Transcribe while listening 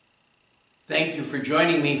Thank you for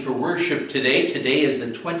joining me for worship today. Today is the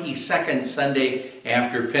 22nd Sunday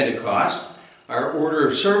after Pentecost. Our order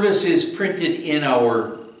of service is printed in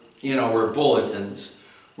our bulletins.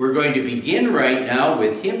 We're going to begin right now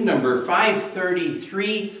with hymn number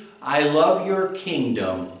 533, I Love Your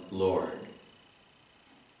Kingdom, Lord.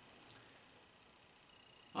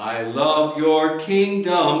 I love your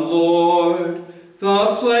kingdom, Lord, the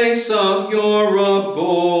place of your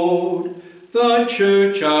abode. The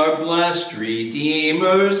church, our blessed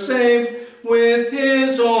Redeemer, saved with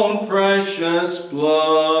his own precious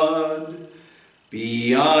blood.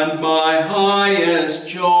 Beyond my highest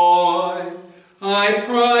joy, I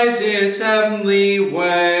prize its heavenly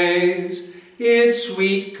ways, its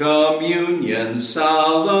sweet communion,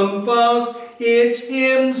 solemn vows, its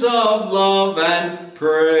hymns of love and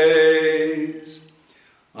praise.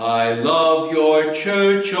 I love your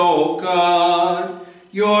church, O God,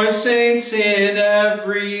 your saints in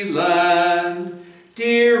every land,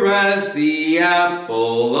 dear as the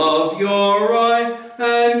apple of your eye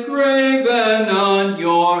and graven on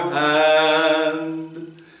your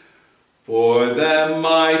hand. For them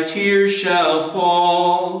my tears shall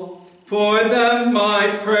fall, for them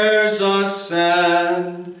my prayers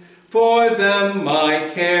ascend, for them my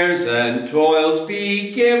cares and toils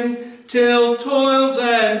begin, till toils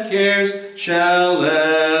and cares shall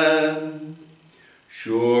end.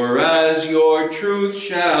 Sure as your truth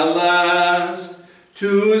shall last,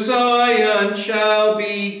 to Zion shall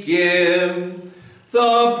be given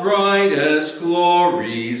the brightest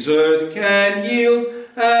glories earth can yield,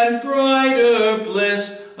 and brighter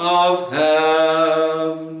bliss of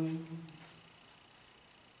heaven.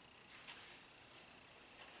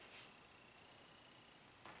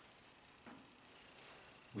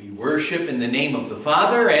 We worship in the name of the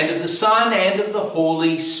Father, and of the Son, and of the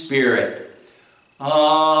Holy Spirit. Amen.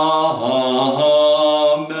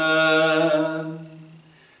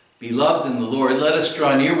 Beloved in the Lord, let us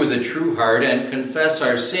draw near with a true heart and confess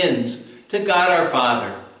our sins to God our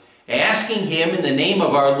Father, asking him in the name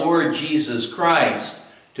of our Lord Jesus Christ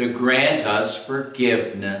to grant us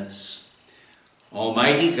forgiveness.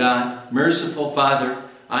 Almighty God, merciful Father,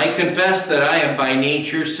 I confess that I am by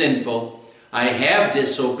nature sinful. I have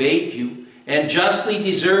disobeyed you and justly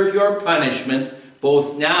deserve your punishment,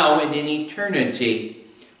 both now and in eternity.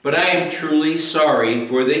 But I am truly sorry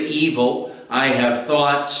for the evil I have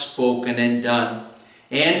thought, spoken, and done.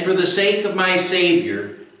 And for the sake of my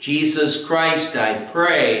Savior, Jesus Christ, I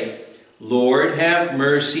pray, Lord, have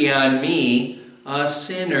mercy on me, a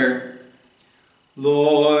sinner.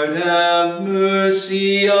 Lord, have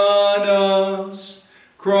mercy on us.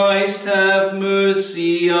 Christ, have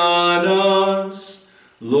mercy on us.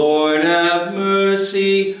 Lord, have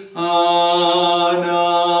mercy on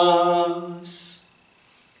us.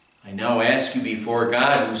 I now ask you before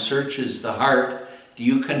God, who searches the heart, do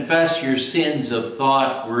you confess your sins of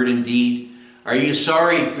thought, word, and deed? Are you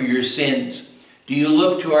sorry for your sins? Do you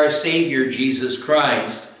look to our Savior, Jesus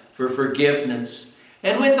Christ, for forgiveness?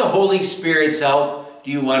 And with the Holy Spirit's help,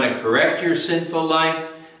 do you want to correct your sinful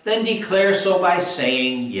life? Then declare so by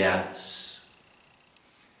saying yes.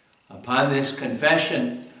 Upon this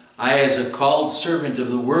confession, I, as a called servant of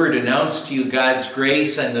the Word, announce to you God's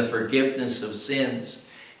grace and the forgiveness of sins.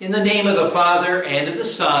 In the name of the Father, and of the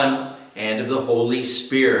Son, and of the Holy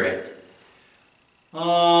Spirit. Amen.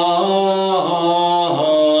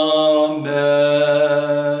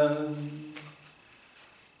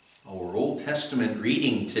 Our Old Testament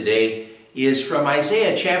reading today is from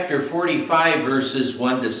Isaiah chapter 45, verses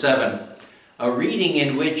 1 to 7. A reading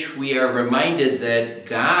in which we are reminded that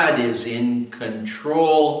God is in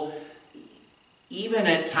control, even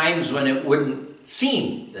at times when it wouldn't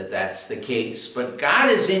seem that that's the case. But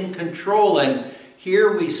God is in control, and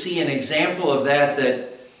here we see an example of that a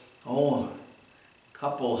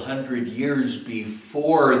couple hundred years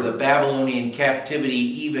before the Babylonian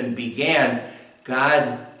captivity even began,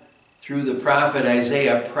 God, through the prophet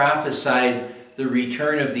Isaiah, prophesied the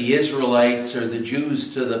return of the Israelites or the Jews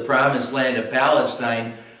to the promised land of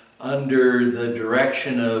Palestine under the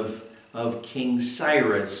direction of King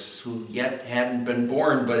Cyrus, who yet hadn't been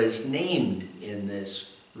born but is named in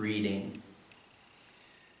this reading.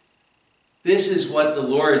 This is what the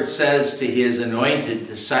Lord says to his anointed,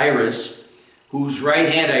 to Cyrus, whose right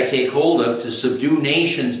hand I take hold of, to subdue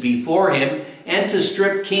nations before him and to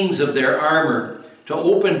strip kings of their armor, to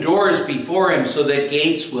open doors before him so that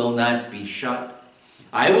gates will not be shut.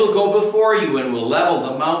 I will go before you and will level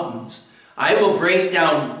the mountains. I will break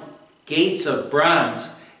down gates of bronze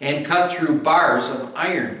and cut through bars of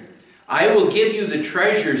iron. I will give you the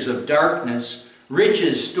treasures of darkness,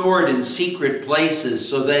 riches stored in secret places,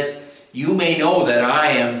 so that you may know that I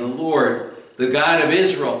am the Lord. the God of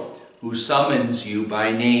Israel, who summons you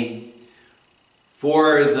by name.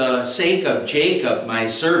 For the sake of Jacob, my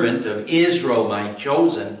servant, of Israel, my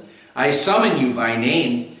chosen, I summon you by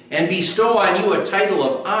name and bestow on you a title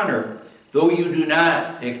of honor, though you do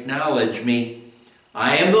not acknowledge me.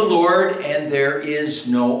 I am the Lord, and there is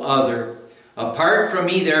no other. Apart from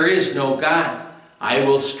me, there is no God. I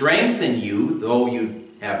will strengthen you, though you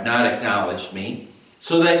have not acknowledged me,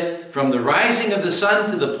 so that from the rising of the sun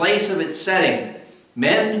to the place of its setting,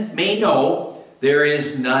 men may know there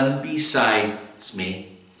is none besides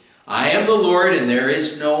me. I am the Lord, and there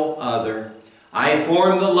is no other. I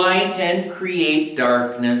form the light and create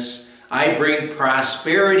darkness. I bring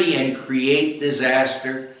prosperity and create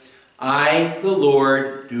disaster. I, the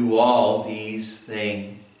Lord, do all these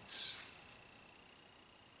things.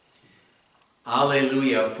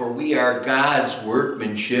 Alleluia, for we are God's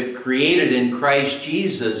workmanship, created in Christ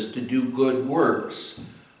Jesus to do good works.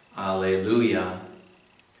 Alleluia.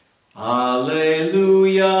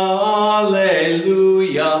 Alleluia,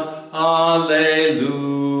 alleluia,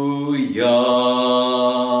 alleluia.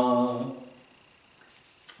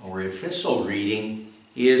 Our epistle reading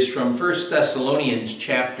is from 1 Thessalonians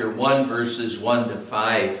chapter 1, verses 1 to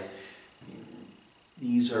 5.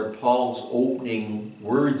 These are Paul's opening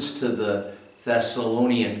words to the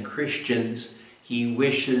Thessalonian Christians. He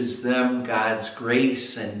wishes them God's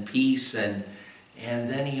grace and peace, and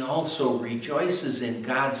then he also rejoices in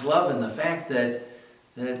God's love and the fact that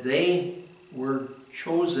they were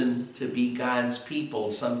chosen to be God's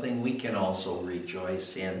people, something we can also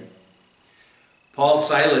rejoice in. Paul,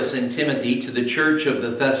 Silas, and Timothy to the church of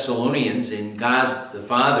the Thessalonians in God the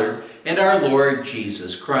Father and our Lord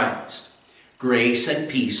Jesus Christ. Grace and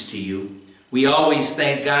peace to you. We always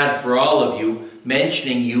thank God for all of you,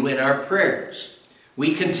 mentioning you in our prayers.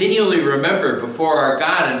 We continually remember before our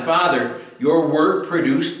God and Father your work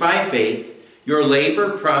produced by faith, your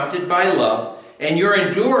labor prompted by love, and your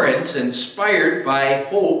endurance inspired by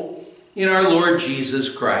hope in our Lord Jesus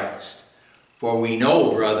Christ. For we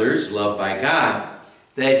know, brothers, loved by God,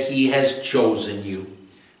 that he has chosen you,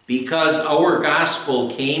 because our gospel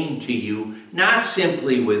came to you not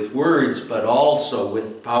simply with words, but also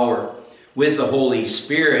with power, with the Holy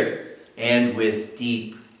Spirit, and with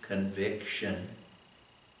deep conviction.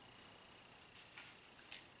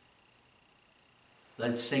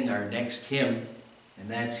 Let's sing our next hymn, and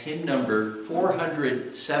that's hymn number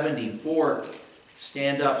 474,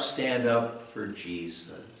 Stand Up for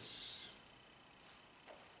Jesus.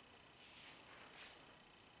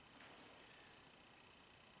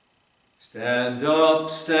 Stand up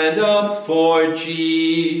for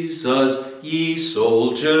Jesus, ye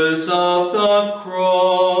soldiers of the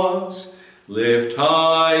cross. Lift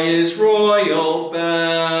high his royal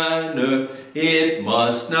banner, it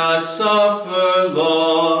must not suffer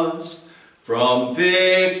loss. From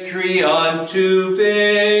victory unto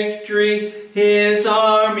victory, his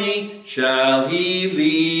army shall he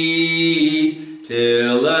lead,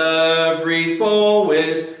 till every foe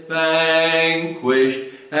is vanquished,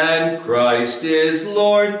 and Christ is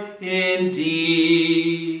Lord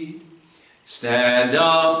indeed. Stand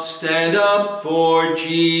up for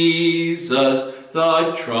Jesus,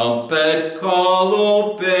 the trumpet call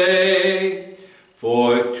obey.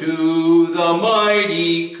 Forth to the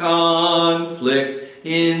mighty conflict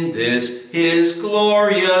in this his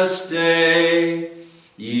glorious day.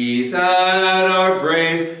 Ye that are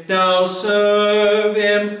brave, now serve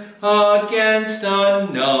him against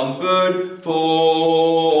unnumbered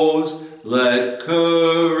foes. Let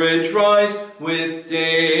courage rise with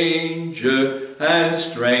danger, and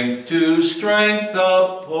strength to strength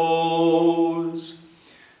oppose.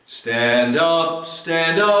 Stand up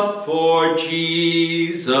for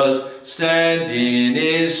Jesus, stand in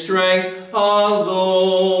his strength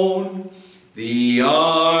alone. The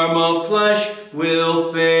arm of flesh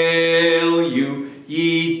will fail you,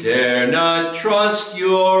 ye dare not trust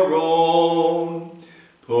your own.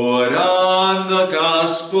 Put on the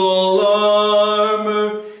gospel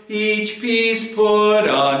armor, each piece put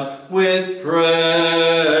on with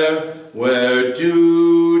prayer, where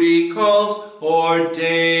duty calls or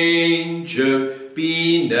danger,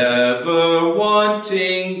 be never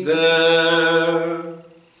wanting there.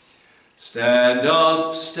 Stand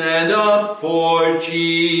up for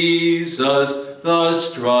Jesus, the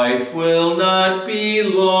strife will not be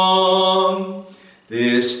long.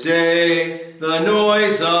 This day the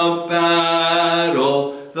noise of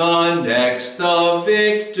battle, the next the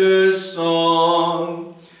victor's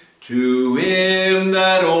song. To him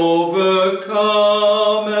that overcometh,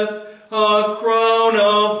 a crown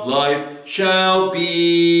of life shall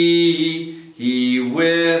be, he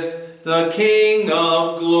with the King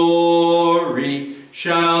of glory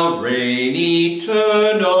shall reign eternally.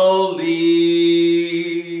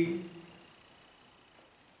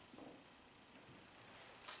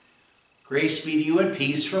 Grace be to you and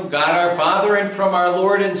peace from God our Father and from our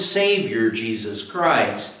Lord and Savior Jesus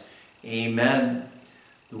Christ. Amen.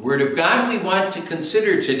 The Word of God we want to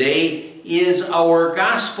consider today is our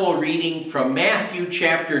Gospel reading from Matthew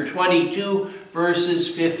chapter 22, verses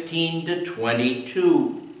 15 to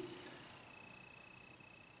 22.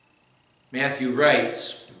 Matthew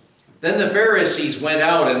writes, "Then the Pharisees went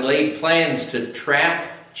out and laid plans to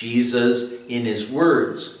trap Jesus in his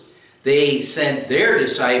words. They sent their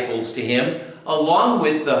disciples to him along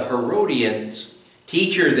with the Herodians.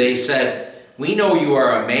 'Teacher,' they said, 'we know you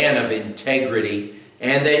are a man of integrity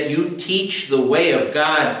and that you teach the way of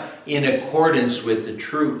God in accordance with the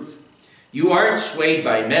truth. You aren't swayed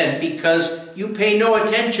by men because you pay no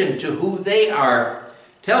attention to who they are.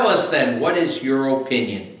 Tell us then, what is your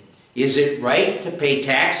opinion? Is it right to pay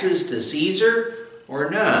taxes to Caesar or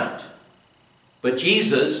not?' But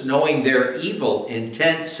Jesus, knowing their evil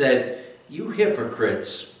intent, said, 'You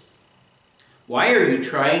hypocrites, why are you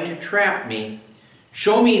trying to trap me?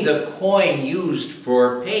 Show me the coin used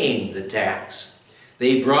for paying the tax.'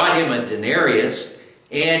 They brought him a denarius,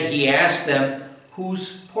 and he asked them,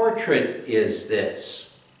 'Whose portrait is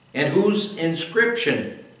this? And whose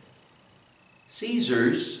inscription?'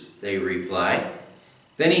 'Caesar's,' they replied.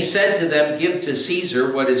 Then he said to them, 'Give to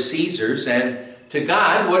Caesar what is Caesar's, and to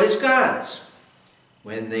God what is God's.'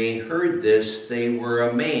 When they heard this, they were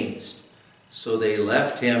amazed. So they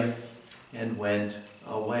left him and went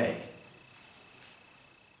away."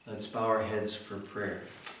 Let's bow our heads for prayer.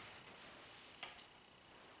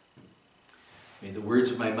 May the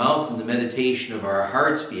words of my mouth and the meditation of our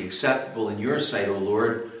hearts be acceptable in your sight, O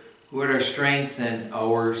Lord, who art our strength and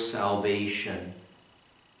our salvation.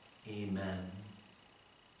 Amen.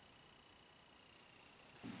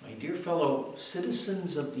 My dear fellow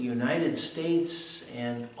citizens of the United States,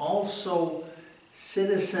 and also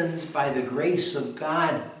citizens by the grace of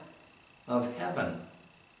God of heaven,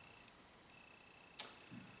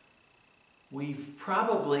 we've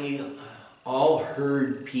probably all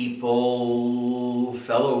heard people,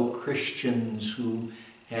 fellow Christians, who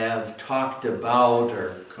have talked about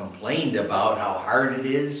or complained about how hard it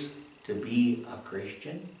is to be a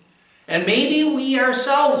Christian. And maybe we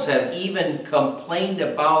ourselves have even complained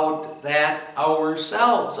about that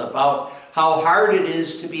ourselves, about how hard it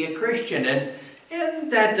is to be a Christian.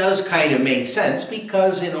 And that does kind of make sense,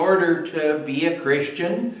 because in order to be a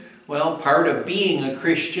Christian, well, part of being a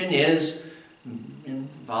Christian is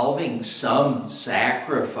involving some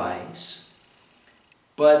sacrifice.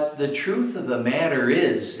 But the truth of the matter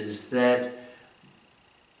is that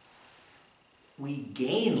we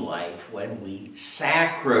gain life when we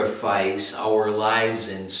sacrifice our lives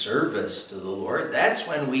in service to the Lord. That's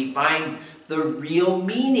when we find the real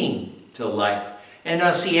meaning to life. And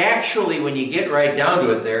now see, actually, when you get right down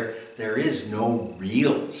to it, there is no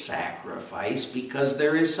real sacrifice, because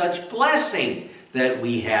there is such blessing that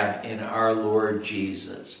we have in our Lord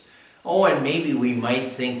Jesus. Oh, and maybe we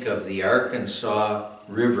might think of the Arkansas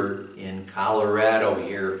River in Colorado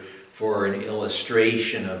here for an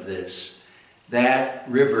illustration of this. That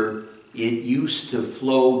river, it used to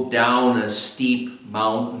flow down a steep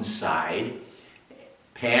mountainside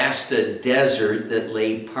past a desert that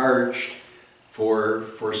lay parched for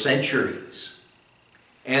centuries.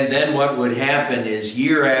 And then what would happen is,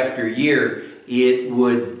 year after year, it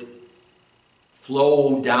would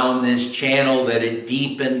flow down this channel that it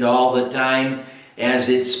deepened all the time as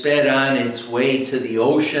it sped on its way to the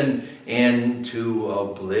ocean and to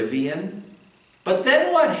oblivion. But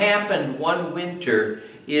then what happened one winter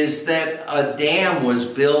is that a dam was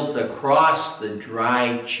built across the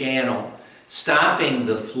dry channel, stopping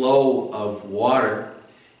the flow of water.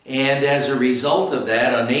 And as a result of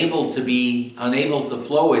that, unable to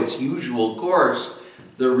flow its usual course,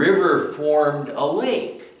 the river formed a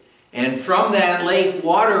lake. And from that lake,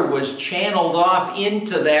 water was channeled off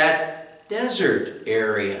into that desert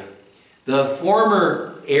area. The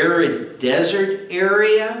former arid desert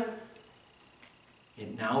area,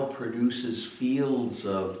 it now produces fields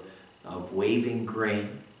of waving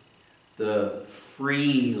grain. The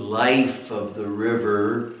free life of the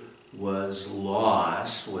river was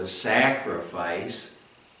lost, was sacrificed,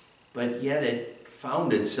 but yet it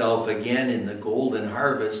found itself again in the golden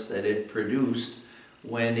harvest that it produced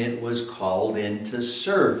when it was called into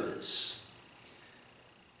service.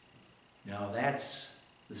 Now that's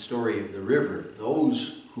the story of the river.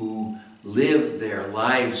 Those who live their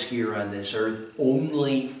lives here on this earth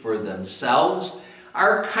only for themselves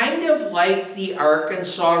are kind of like like the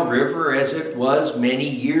Arkansas River as it was many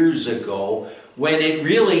years ago, when it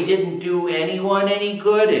really didn't do anyone any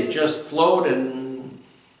good. It just flowed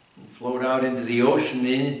out into the ocean,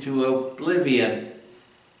 into oblivion.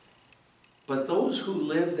 But those who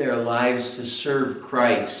live their lives to serve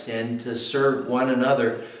Christ and to serve one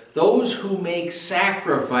another, those who make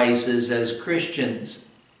sacrifices as Christians,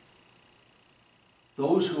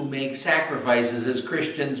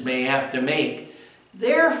 may have to make,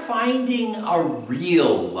 they're finding a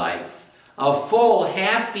real life, a full,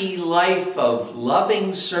 happy life of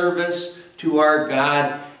loving service to our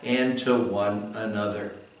God and to one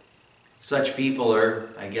another. Such people are,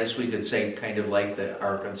 I guess we could say, kind of like the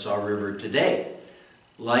Arkansas River today.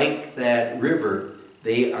 Like that river,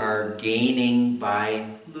 they are gaining by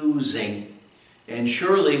losing. And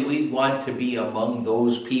surely we want to be among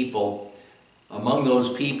those people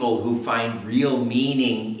who find real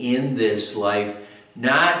meaning in this life,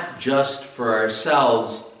 not just for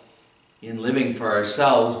ourselves, in living for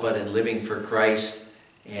ourselves, but in living for Christ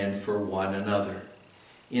and for one another.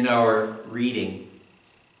 In our reading,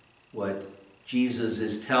 what Jesus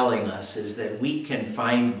is telling us is that we can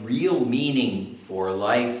find real meaning for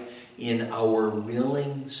life in our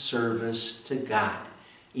willing service to God.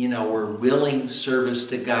 And that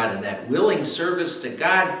willing service to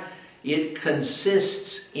God, it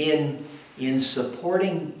consists in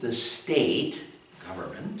supporting the state,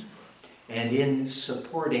 government, and in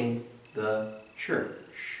supporting the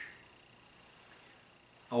church.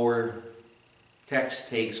 Our text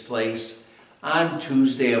takes place on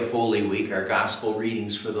Tuesday of Holy Week. Our gospel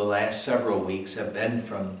readings for the last several weeks have been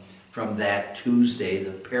from that Tuesday,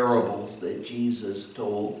 the parables that Jesus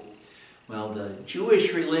told. Well, the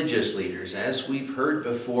Jewish religious leaders, as we've heard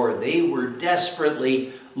before, they were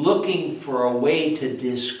desperately looking for a way to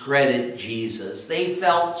discredit Jesus. They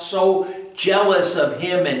felt so jealous of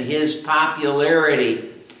him and his popularity.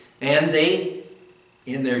 And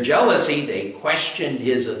in their jealousy, they questioned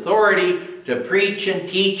his authority to preach and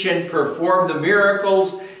teach and perform the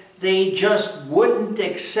miracles. They just wouldn't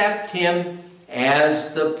accept him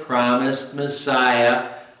as the promised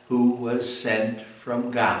Messiah who was sent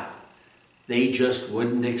from God. They just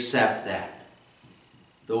wouldn't accept that.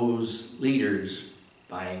 Those leaders,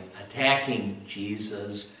 by attacking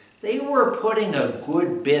Jesus, they were putting a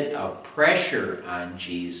good bit of pressure on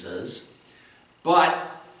Jesus, but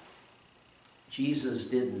Jesus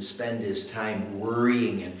didn't spend his time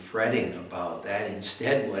worrying and fretting about that.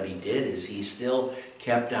 Instead, what he did is he still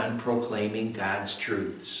kept on proclaiming God's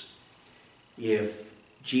truths. If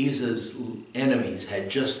Jesus' enemies had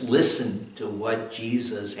just listened to what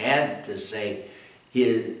Jesus had to say,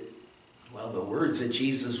 the words that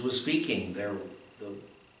Jesus was speaking, they're the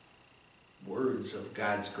words of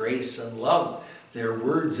God's grace and love. They're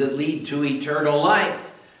words that lead to eternal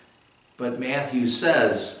life. But Matthew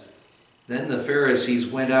says, then the Pharisees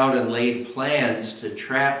went out and laid plans to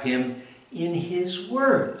trap him in his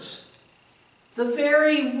words. The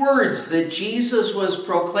very words that Jesus was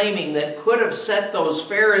proclaiming that could have set those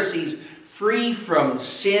Pharisees free from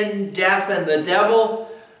sin, death, and the devil,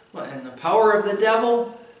 and the power of the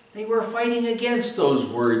devil, they were fighting against those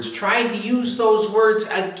words, trying to use those words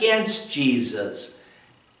against Jesus.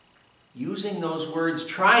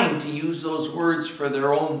 Trying to use those words for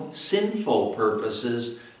their own sinful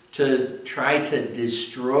purposes, to try to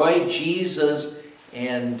destroy Jesus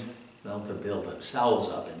and, to build themselves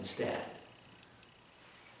up instead.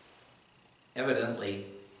 Evidently,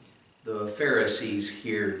 the Pharisees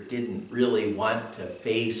here didn't really want to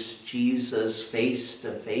face Jesus face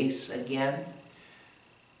to face again.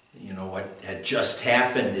 You know, what had just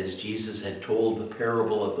happened is Jesus had told the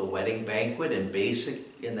parable of the wedding banquet, and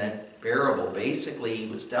in that parable, basically he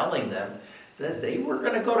was telling them that they were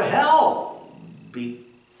going to go to hell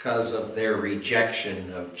because of their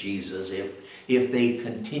rejection of Jesus, if they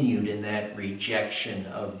continued in that rejection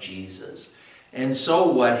of Jesus. And so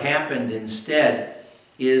what happened instead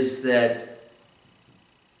is that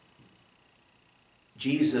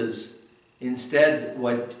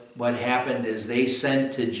what happened is they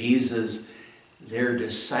sent to Jesus their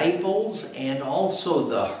disciples and also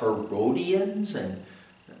the Herodians, and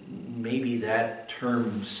maybe that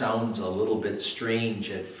term sounds a little bit strange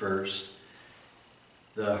at first.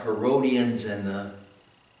 The Herodians and the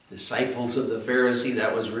disciples of the Pharisee,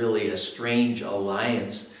 that was really a strange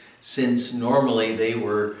alliance, since normally they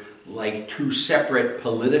were like two separate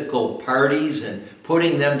political parties, and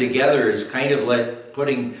putting them together is kind of like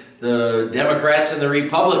putting the Democrats and the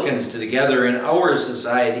Republicans together in our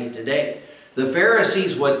society today. The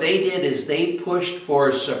Pharisees, what they did is they pushed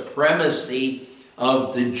for supremacy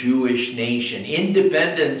of the Jewish nation,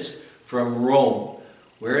 independence from Rome,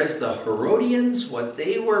 Whereas the Herodians, what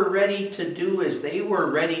they were ready to do is they were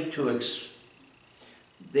ready to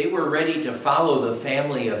follow the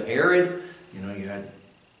family of Herod. You know, you had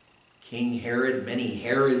King Herod, many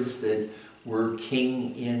Herods that were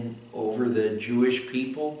king over the Jewish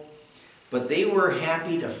people. But they were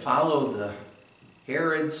happy to follow the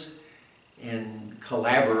Herods in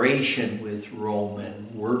collaboration with Rome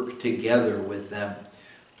and work together with them.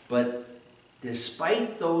 But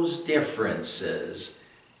despite those differences,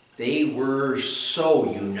 they were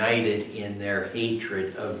so united in their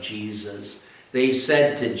hatred of Jesus. They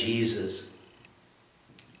said to Jesus,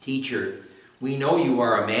 "Teacher, we know you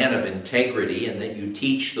are a man of integrity and that you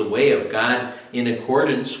teach the way of God in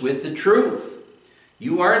accordance with the truth.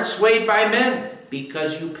 You aren't swayed by men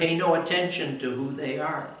because you pay no attention to who they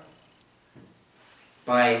are."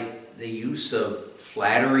 By the use of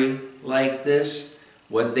flattery like this,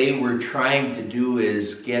 what they were trying to do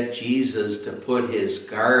is get Jesus to put his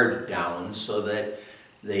guard down so that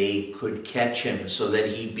they could catch him, so that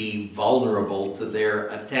he'd be vulnerable to their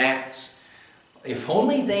attacks. If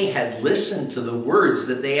only they had listened to the words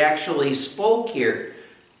that they actually spoke here.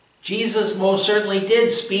 Jesus most certainly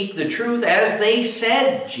did speak the truth as they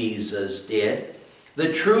said Jesus did,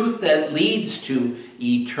 the truth that leads to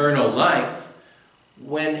eternal life.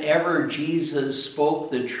 Whenever Jesus spoke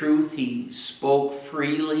the truth, he spoke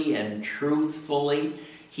freely and truthfully.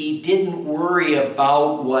 He didn't worry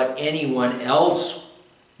about what anyone else,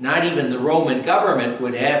 not even the Roman government,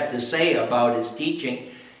 would have to say about his teaching.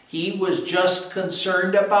 He was just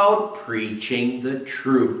concerned about preaching the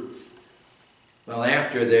truth. Well,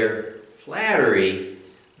 after their flattery,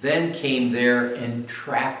 then came their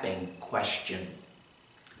entrapping question.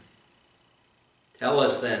 "Tell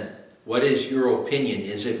us then, what is your opinion?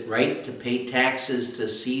 Is it right to pay taxes to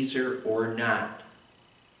Caesar or not?"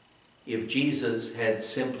 If Jesus had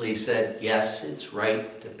simply said, "Yes, it's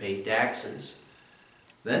right to pay taxes,"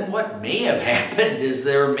 then what may have happened is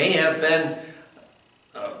there may have been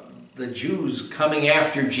the Jews coming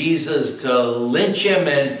after Jesus to lynch him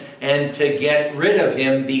and to get rid of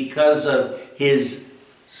him because of his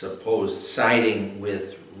supposed siding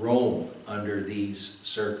with Rome under these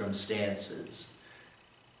circumstances.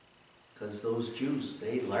 Because those Jews,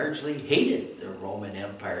 they largely hated the Roman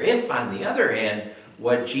Empire. If, on the other hand,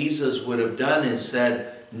 what Jesus would have done is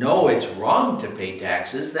said, "No, it's wrong to pay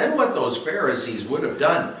taxes," then what those Pharisees would have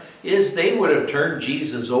done is they would have turned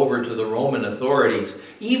Jesus over to the Roman authorities,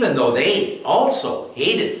 even though they also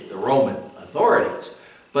hated the Roman authorities.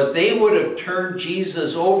 But they would have turned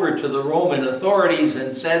Jesus over to the Roman authorities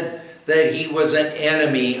and said that he was an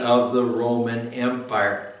enemy of the Roman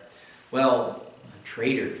Empire. Well, a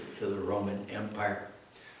traitor to the Roman Empire.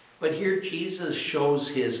 But here Jesus shows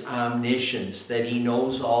his omniscience, that he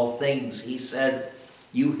knows all things. He said,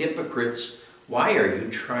 "You hypocrites, why are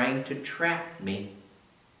you trying to trap me?"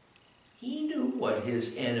 He knew what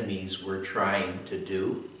his enemies were trying to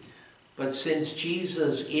do. But since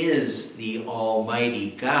Jesus is the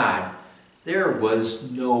Almighty God, there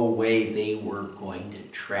was no way they were going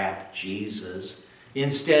to trap Jesus.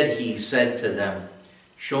 Instead, he said to them,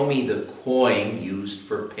 "Show me the coin used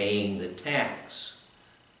for paying the tax."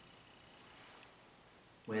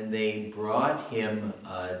 When they brought him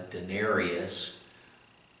a denarius,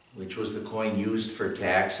 which was the coin used for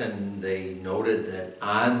tax, and they noted that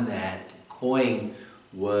on that coin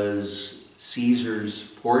was Caesar's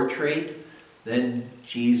portrait, then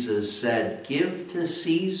Jesus said, "Give to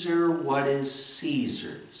Caesar what is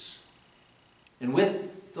Caesar's." And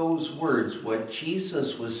with those words, what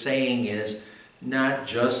Jesus was saying is not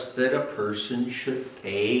just that a person should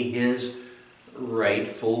pay his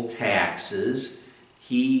rightful taxes,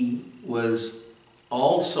 he was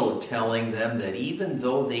also telling them that even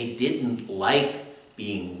though they didn't like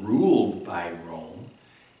being ruled by Rome,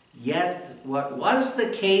 yet what was the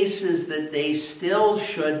case is that they still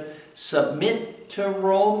should submit to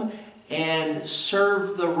Rome and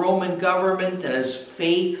serve the Roman government as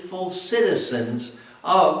faithful citizens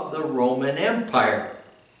of the Roman Empire.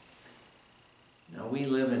 Now, we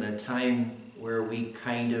live in a time where we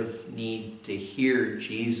kind of need to hear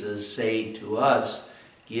Jesus say to us,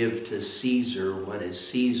 "Give to Caesar what is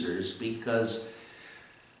Caesar's," because,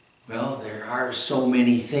 well, there are so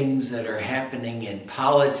many things that are happening in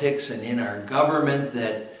politics and in our government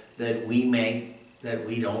that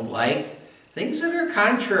we don't like. Things that are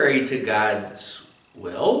contrary to God's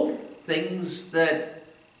will, things that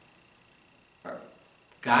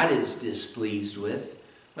God is displeased with.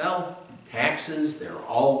 Well, taxes, they're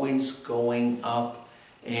always going up,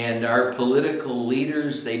 and our political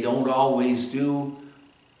leaders, they don't always do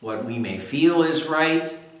what we may feel is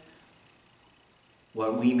right,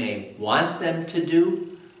 what we may want them to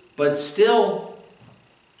do. But still,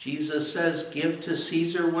 Jesus says, give to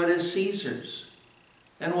Caesar what is Caesar's.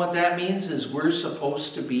 And what that means is we're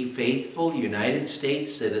supposed to be faithful United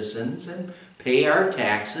States citizens and pay our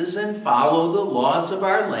taxes and follow the laws of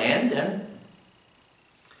our land and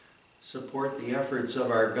support the efforts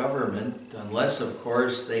of our government, unless, of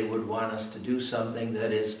course, they would want us to do something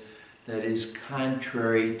that is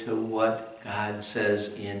contrary to what God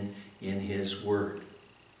says in His Word.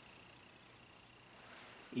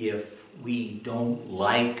 If we don't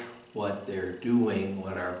like what they're doing,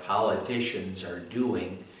 what our politicians are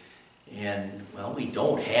doing, and, well, we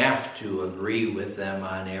don't have to agree with them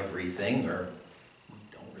on everything, or we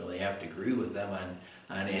don't really have to agree with them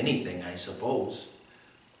on anything, I suppose.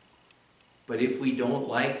 But if we don't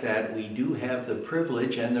like that, we do have the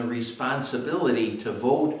privilege and the responsibility to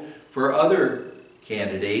vote for other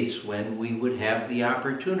candidates when we would have the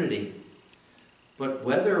opportunity. But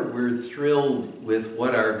whether we're thrilled with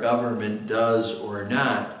what our government does or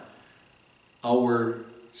not, our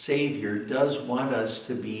Savior does want us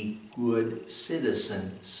to be good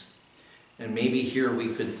citizens. And maybe here we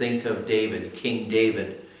could think of David, King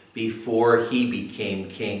David, before he became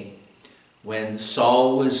king. When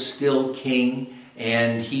Saul was still king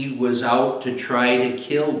and he was out to try to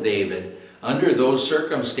kill David, under those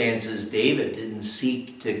circumstances, David didn't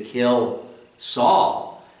seek to kill Saul.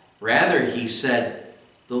 Rather, he said,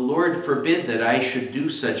 "The Lord forbid that I should do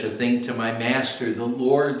such a thing to my master, the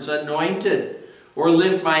Lord's anointed, or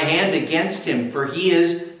lift my hand against him, for he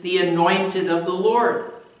is the anointed of the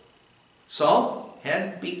Lord." Saul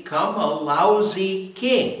had become a lousy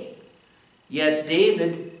king, yet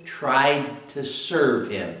David tried to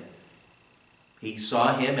serve him. He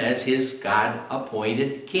saw him as his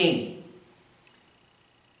God-appointed king.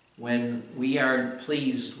 When we aren't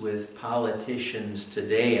pleased with politicians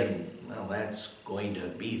today, and well, that's going to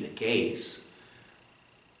be the case,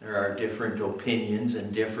 there are different opinions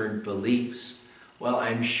and different beliefs. Well,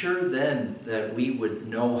 I'm sure then that we would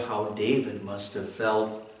know how David must have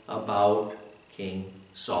felt about King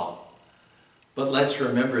Saul. But let's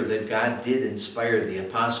remember that God did inspire the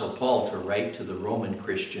Apostle Paul to write to the Roman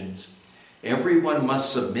Christians, "Everyone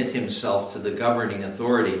must submit himself to the governing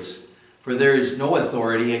authorities, for there is no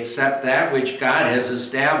authority except that which God has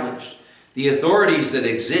established. The authorities that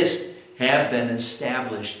exist have been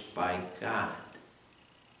established by God."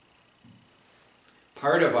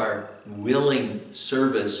 Part of our willing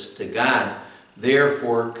service to God,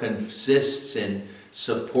 therefore, consists in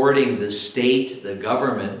supporting the state, the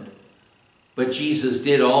government. But Jesus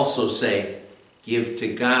did also say, give to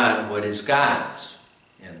God what is God's.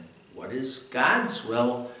 And what is God's?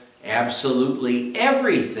 Well, absolutely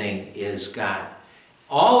everything is God.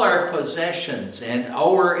 All our possessions and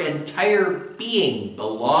our entire being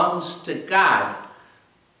belongs to God.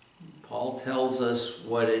 Paul tells us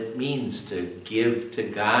what it means to give to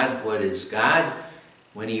God what is God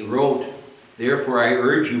when he wrote, "Therefore I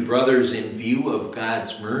urge you, brothers, in view of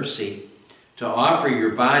God's mercy, to offer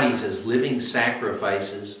your bodies as living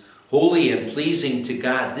sacrifices, holy and pleasing to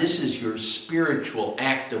God. This is your spiritual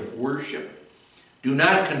act of worship. Do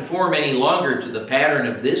not conform any longer to the pattern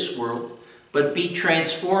of this world, but be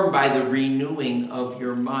transformed by the renewing of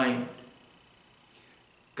your mind."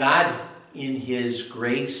 God, in His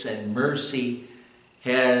grace and mercy,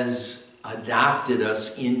 has adopted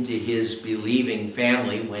us into His believing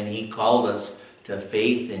family when He called us to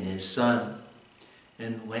faith in His Son.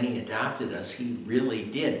 And when He adopted us, He really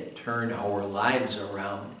did turn our lives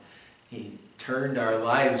around. He turned our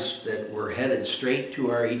lives that were headed straight to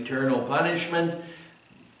our eternal punishment,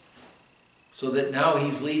 so that now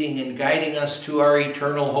He's leading and guiding us to our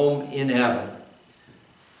eternal home in heaven.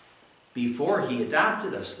 Before He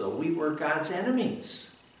adopted us, though, we were God's enemies.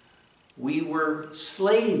 We were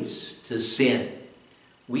slaves to sin.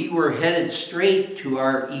 We were headed straight to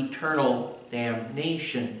our eternal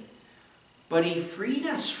damnation. But He freed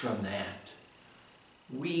us from that.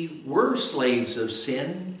 We were slaves of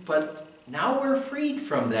sin, but now we're freed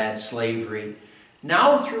from that slavery.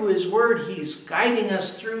 Now through His Word, He's guiding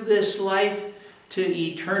us through this life to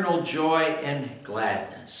eternal joy and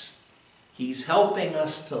gladness. He's helping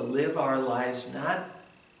us to live our lives not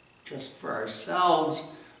just for ourselves,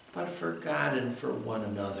 but for God and for one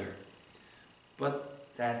another. But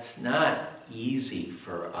that's not easy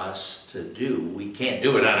for us to do. We can't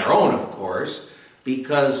do it on our own, of course,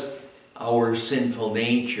 because our sinful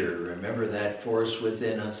nature, remember that force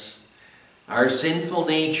within us, our sinful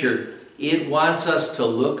nature, it wants us to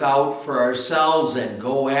look out for ourselves and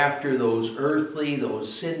go after those earthly,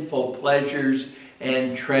 those sinful pleasures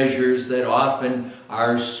and treasures that often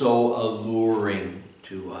are so alluring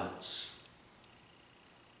to us.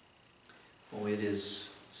 Oh, it is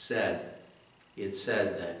said. It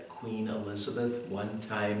said that Queen Elizabeth one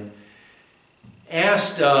time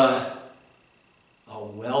asked a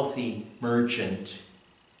wealthy merchant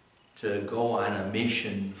to go on a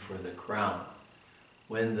mission for the crown.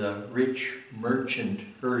 When the rich merchant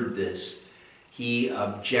heard this, he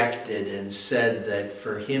objected and said that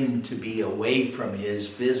for him to be away from his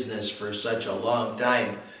business for such a long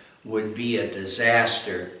time would be a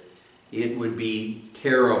disaster. It would be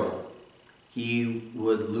terrible. He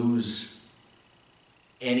would lose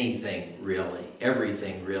anything really,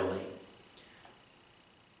 everything really.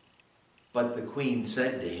 But the queen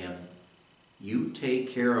said to him, "You take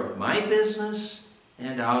care of my business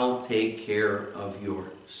and I'll take care of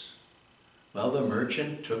yours." Well, the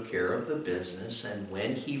merchant took care of the business, and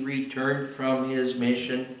when he returned from his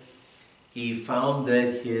mission, he found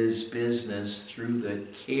that his business, through the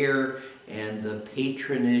care and the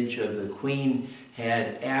patronage of the queen,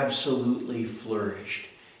 had absolutely flourished.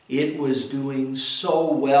 It was doing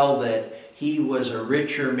so well that he was a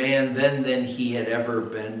richer man then than he had ever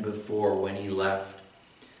been before when he left.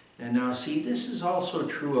 And now see, this is also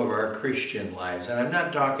true of our Christian lives. And I'm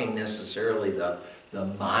not talking necessarily the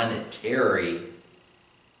monetary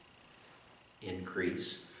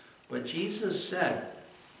increase. But Jesus said,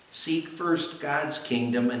 "Seek first God's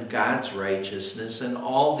kingdom and God's righteousness, and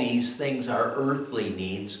all these things, our earthly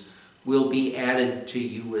needs, will be added to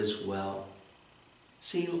you as well."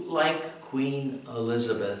 See, like Queen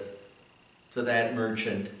Elizabeth to that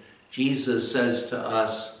merchant, Jesus says to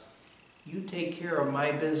us, "You take care of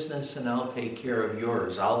my business and I'll take care of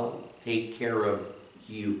yours. I'll take care of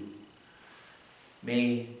you."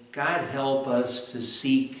 May God help us to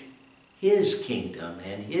seek His kingdom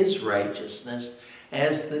and His righteousness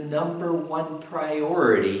as the number one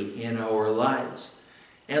priority in our lives.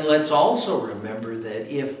 And let's also remember that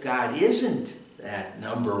if God isn't that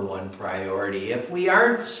number one priority, if we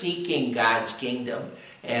aren't seeking God's kingdom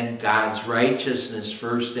and God's righteousness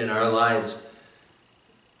first in our lives,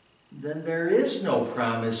 then there is no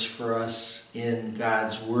promise for us in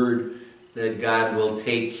God's word that God will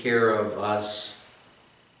take care of us,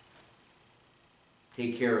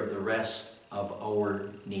 take care of the rest of our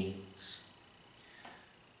needs.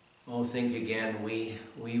 Oh, think again, we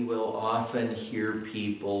will often hear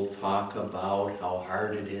people talk about how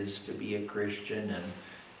hard it is to be a Christian,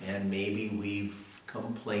 and maybe we've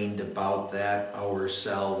complained about that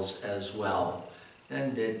ourselves as well.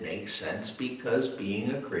 And it makes sense because being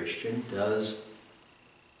a Christian does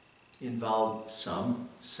involve some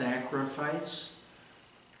sacrifice.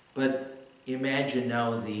 But imagine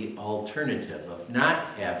now the alternative of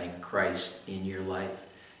not having Christ in your life,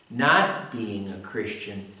 not being a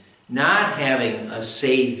Christian, not having a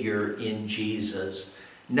Savior in Jesus,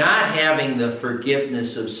 not having the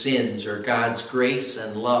forgiveness of sins or God's grace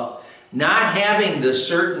and love, not having the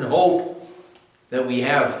certain hope that we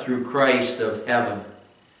have through Christ of heaven,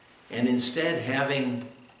 and instead having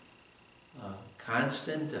a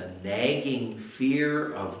constant, a nagging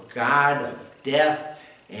fear of God, of death,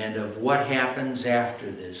 and of what happens after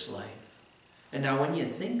this life. And now when you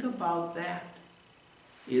think about that,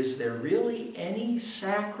 is there really any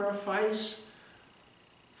sacrifice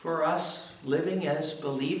for us living as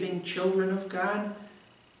believing children of God?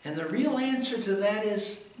 And the real answer to that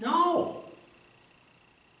is no.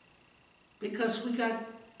 Because we got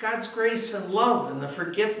God's grace and love and the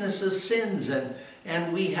forgiveness of sins,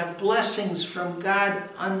 and we have blessings from God,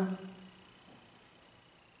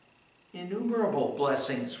 innumerable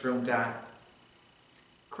blessings from God.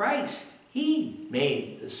 Christ, He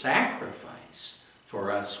made the sacrifice for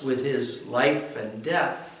us with His life and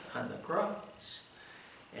death on the cross.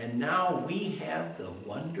 And now we have the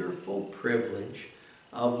wonderful privilege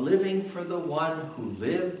of living for the one who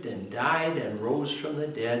lived and died and rose from the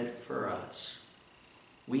dead for us.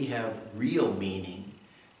 We have real meaning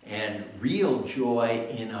and real joy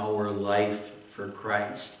in our life for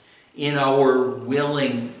Christ, in our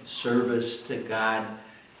willing service to God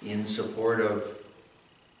in support of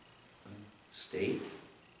state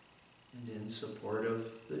and in support of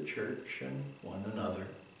the church and one another.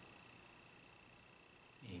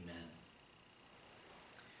 Amen.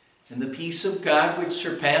 And the peace of God, which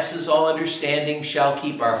surpasses all understanding, shall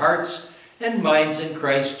keep our hearts and minds in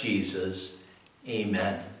Christ Jesus.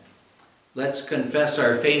 Amen. Let's confess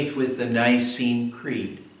our faith with the Nicene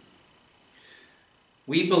Creed.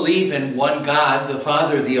 We believe in one God, the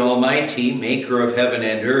Father, the Almighty, maker of heaven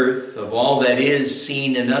and earth, of all that is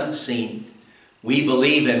seen and unseen. We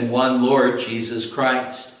believe in one Lord Jesus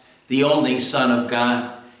Christ, the only Son of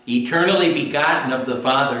God, eternally begotten of the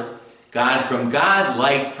Father, God from God,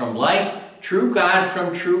 light from light, true God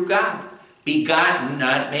from true God, begotten,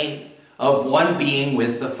 not made, of one being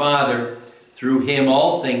with the Father. Through him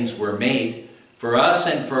all things were made. For us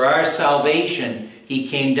and for our salvation he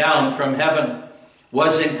came down from heaven,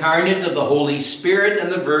 was incarnate of the Holy Spirit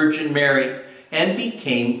and the Virgin Mary, and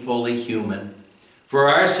became fully human. For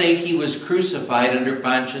our sake he was crucified under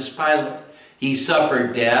Pontius Pilate. He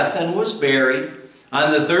suffered death and was buried.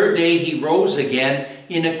 On the third day he rose again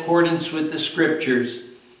in accordance with the Scriptures.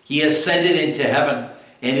 He ascended into heaven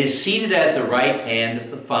and is seated at the right hand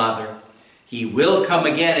of the Father. He will come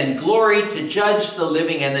again in glory to judge the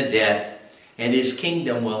living and the dead, and his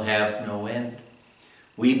kingdom will have no end.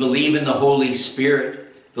 We believe in the Holy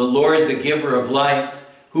Spirit, the Lord, the giver of life,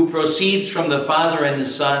 who proceeds from the Father and the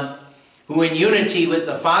Son, who in unity with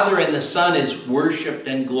the Father and the Son is worshipped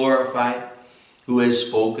and glorified, who has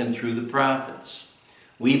spoken through the prophets.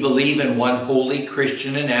 We believe in one holy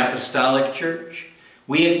Christian and apostolic church.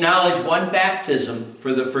 We acknowledge one baptism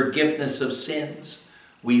for the forgiveness of sins.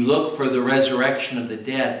 We look for the resurrection of the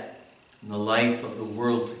dead and the life of the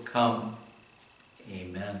world to come.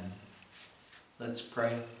 Amen. Let's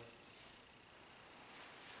pray.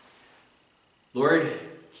 Lord,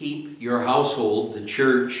 keep your household, the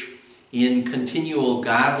church, in continual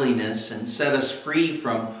godliness and set us free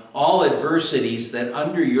from all adversities, that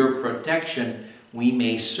under your protection we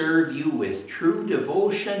may serve you with true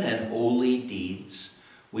devotion and holy deeds.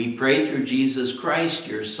 We pray through Jesus Christ,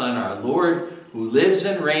 your Son, our Lord, who lives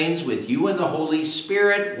and reigns with you in the Holy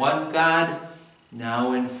Spirit, one God,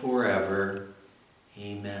 now and forever.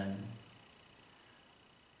 Amen.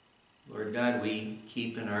 Lord God, we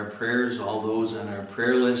keep in our prayers all those on our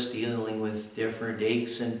prayer list dealing with different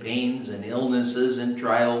aches and pains and illnesses and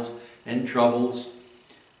trials and troubles.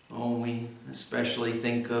 Oh, we especially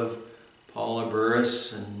think of Paula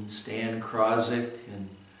Burris and Stan Krozik and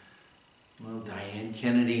Diane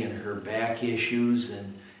Kennedy and her back issues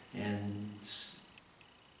and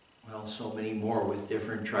so many more with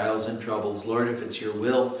different trials and troubles. Lord, if it's your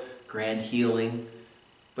will, grant healing.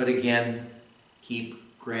 But again, keep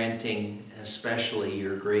granting especially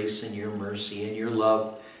your grace and your mercy and your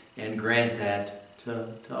love, and grant that to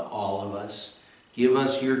all of us. Give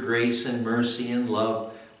us your grace and mercy and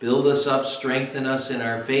love. Build us up, strengthen us in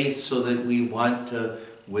our faith so that we want to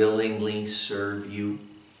willingly serve you.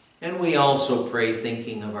 And we also pray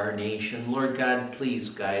thinking of our nation. Lord God, please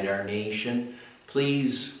guide our nation.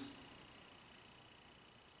 Please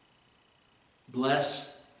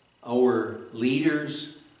bless our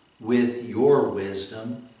leaders with your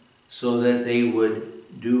wisdom so that they would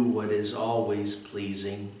do what is always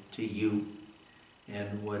pleasing to you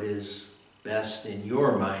and what is best in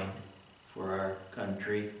your mind for our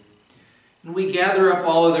country. And we gather up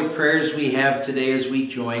all other prayers we have today as we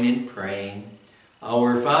join in praying.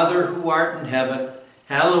 Our Father who art in heaven,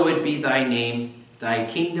 hallowed be thy name. Thy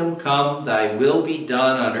kingdom come, thy will be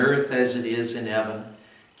done on earth as it is in heaven.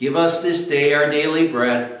 Give us this day our daily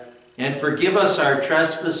bread, and forgive us our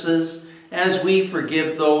trespasses as we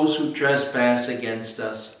forgive those who trespass against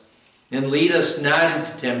us. And lead us not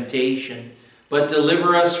into temptation, but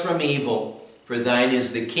deliver us from evil. For thine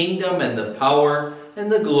is the kingdom and the power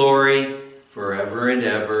and the glory forever and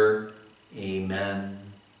ever. Amen.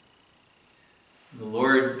 The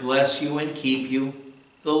Lord bless you and keep you.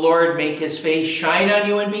 The Lord make his face shine on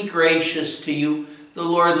you and be gracious to you. The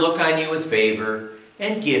Lord look on you with favor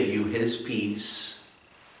and give you his peace.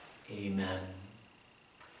 Amen.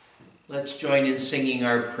 Let's join in singing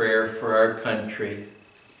our prayer for our country.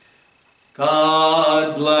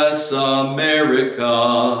 God bless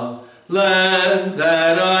America, land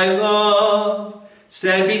that I love.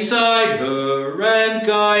 Stand beside her and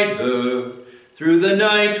guide her through the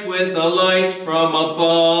night with a light from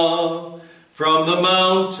above. From the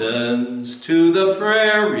mountains to the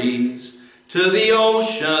prairies, to the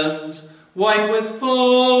oceans white with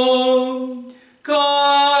foam.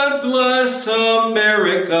 God bless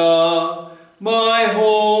America, my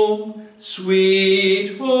home,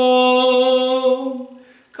 sweet home.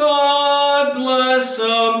 God bless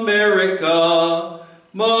America,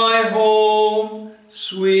 my home,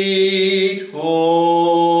 sweet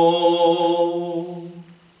home.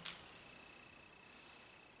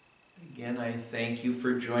 Again, I thank you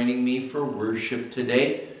for joining me for worship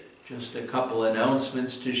today. Just a couple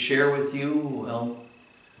announcements to share with you. Well,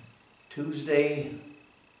 Tuesday,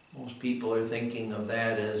 most people are thinking of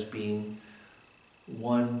that as being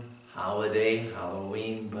one holiday,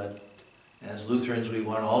 Halloween, but as Lutherans we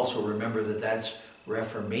want to also remember that that's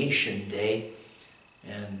Reformation Day,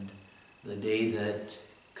 and the day that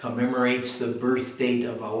commemorates the birth date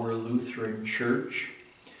of our Lutheran Church.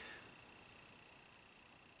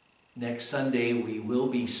 Next Sunday we will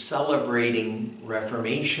be celebrating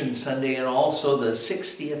Reformation Sunday and also the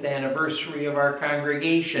 60th anniversary of our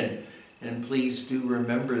congregation. And please do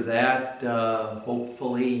remember that.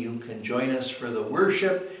 Hopefully you can join us for the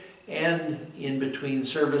worship. And in between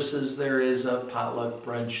services there is a potluck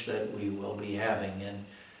brunch that we will be having. And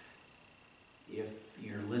if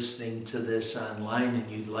you're listening to this online and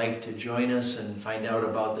you'd like to join us and find out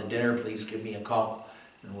about the dinner, please give me a call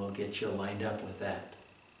and we'll get you lined up with that.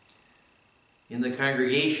 In the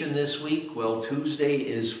congregation this week, well, Tuesday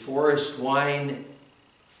is Forrest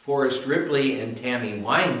Ripley and Tammy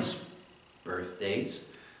Wine's birthdays.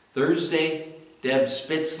 Thursday, Deb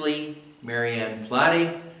Spitzley, Marianne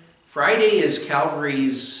Plotty. Friday is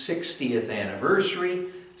Calvary's 60th anniversary.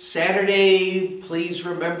 Saturday, please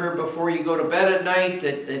remember before you go to bed at night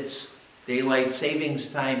that it's daylight savings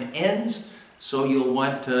time ends, so you'll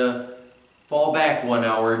want to fall back 1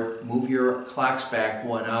 hour, move your clocks back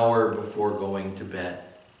 1 hour before going to bed.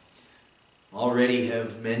 Already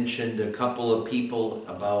have mentioned a couple of people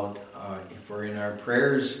about if we're in our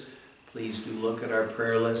prayers, please do look at our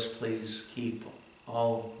prayer list. Please keep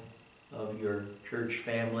all of your church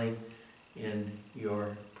family in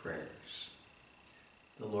your prayers.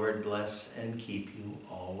 The Lord bless and keep you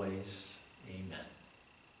always.